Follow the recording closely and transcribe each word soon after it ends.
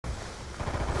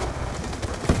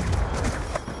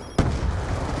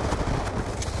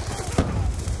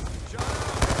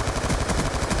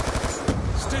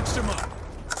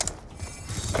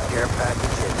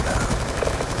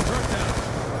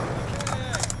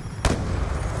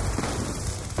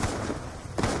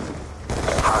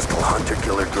Hostile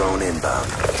hunter-killer drone inbound.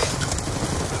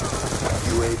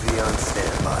 UAV on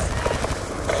standby.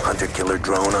 Hunter-killer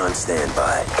drone on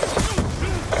standby.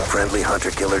 Friendly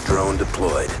hunter-killer drone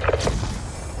deployed.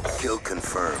 Kill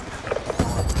confirmed.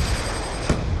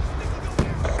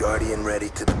 Guardian ready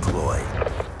to deploy.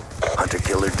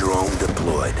 Hunter-killer drone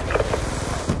deployed.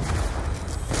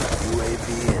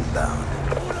 UAV inbound.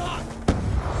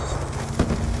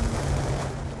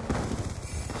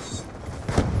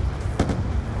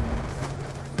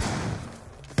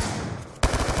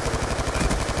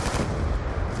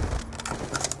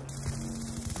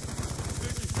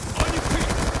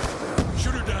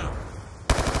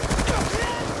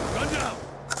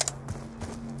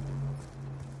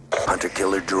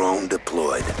 Hunter-killer drone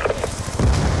deployed.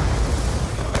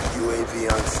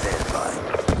 UAV on standby.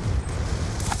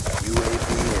 UAV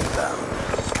inbound.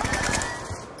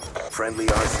 Friendly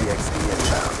RCXD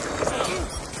inbound.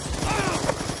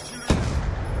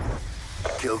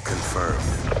 Kill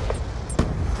confirmed.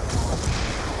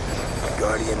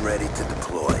 Guardian ready to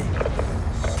deploy.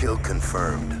 Kill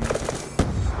confirmed.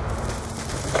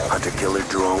 Hunter-killer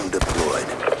drone deployed.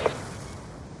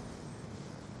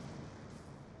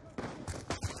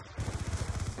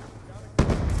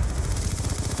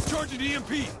 Charging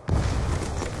EMP!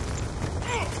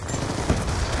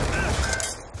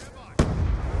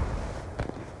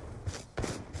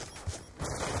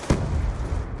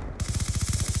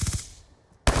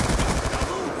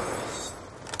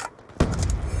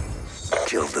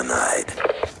 Kill denied.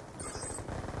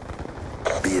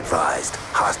 Be advised,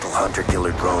 hostile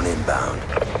hunter-killer drone inbound.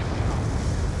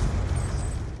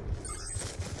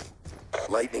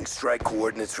 Lightning strike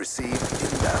coordinates received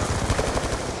inbound.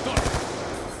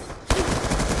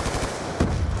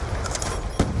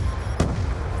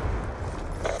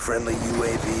 Friendly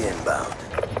UAV inbound.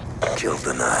 Kill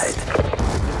denied.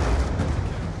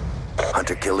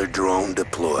 Hunter-killer drone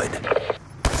deployed.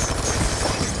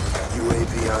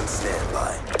 UAV on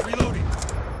standby. Reloading.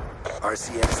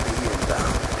 RCXD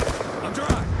inbound. I'm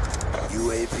dry.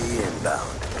 UAV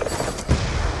inbound.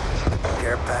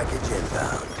 Care package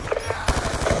inbound.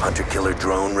 Hunter-killer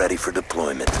drone ready for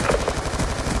deployment.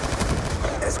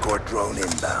 Escort drone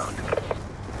inbound.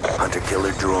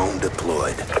 Hunter-killer drone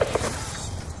deployed.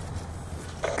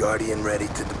 Guardian ready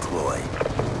to deploy.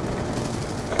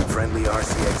 Friendly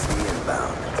RCXD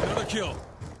inbound. Another kill.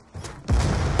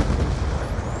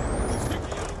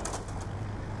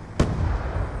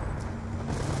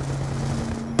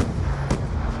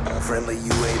 Friendly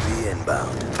UAV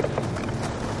inbound.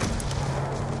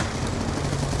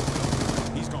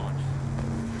 He's gone.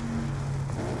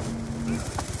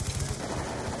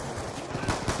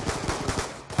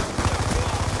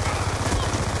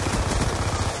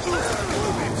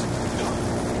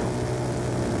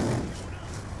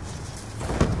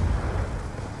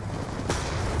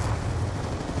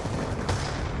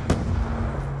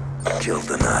 Kill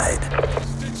denied.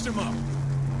 Stitched him up.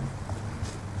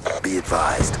 Be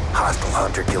advised, hostile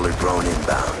hunter-killer drone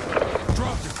inbound.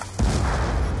 Dropped him.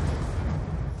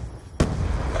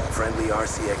 Friendly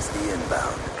RCXD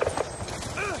inbound.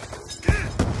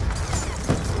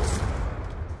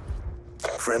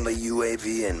 Friendly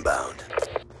UAV inbound.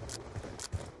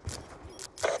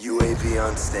 UAV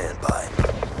on standby.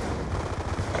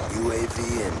 UAV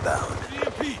inbound.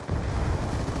 EMP.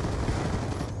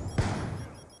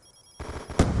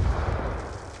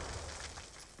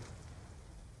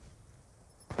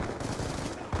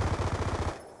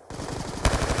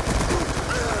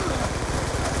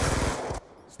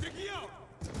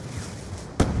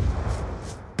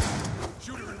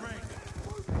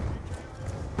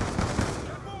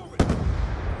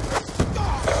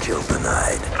 Kill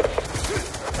denied.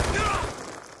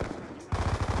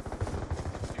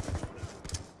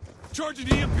 Charging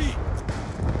EMP.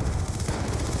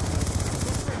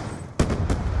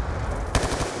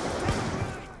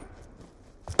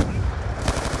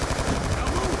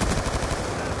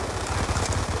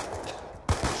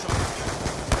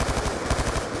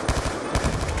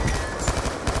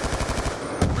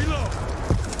 Reload.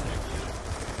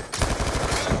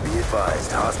 Be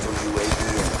advised, hostile UAV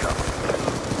incoming.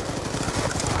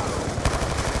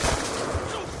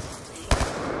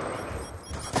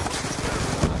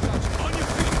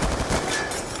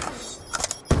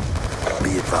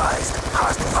 Be advised,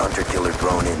 hostile hunter-killer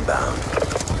drone inbound.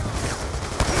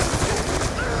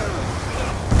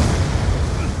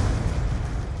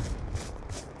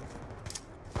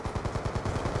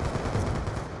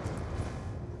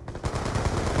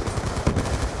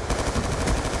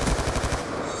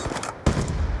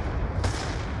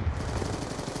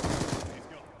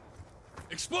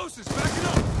 Explosives backing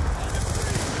up.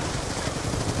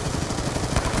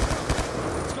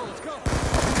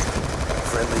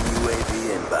 Friendly UAV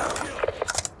inbound.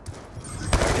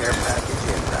 Care package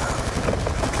inbound.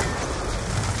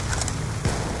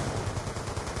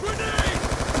 Grenade!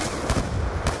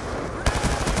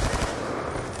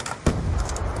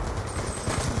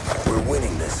 We're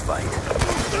winning this fight.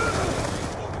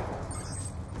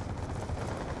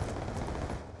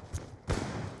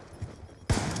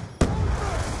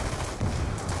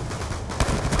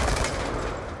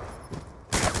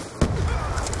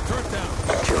 Turret down.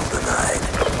 Kill denied.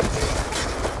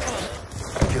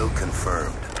 Kill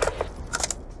confirmed.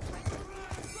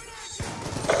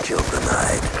 Kill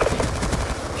denied.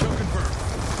 Kill confirmed.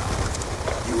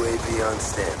 UAV on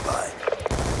standby.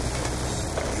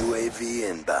 UAV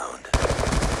inbound.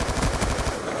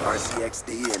 RCXD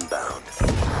inbound.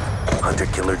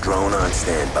 Hunter-killer drone on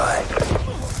standby.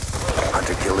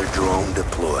 Hunter-killer drone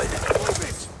deployed. Move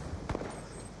it!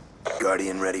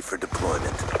 Guardian ready for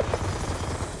deployment.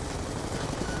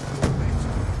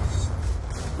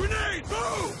 Grenade!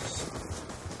 Move!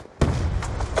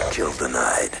 Kill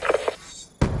denied.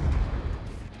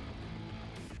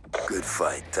 Good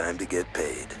fight. Time to get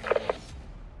paid.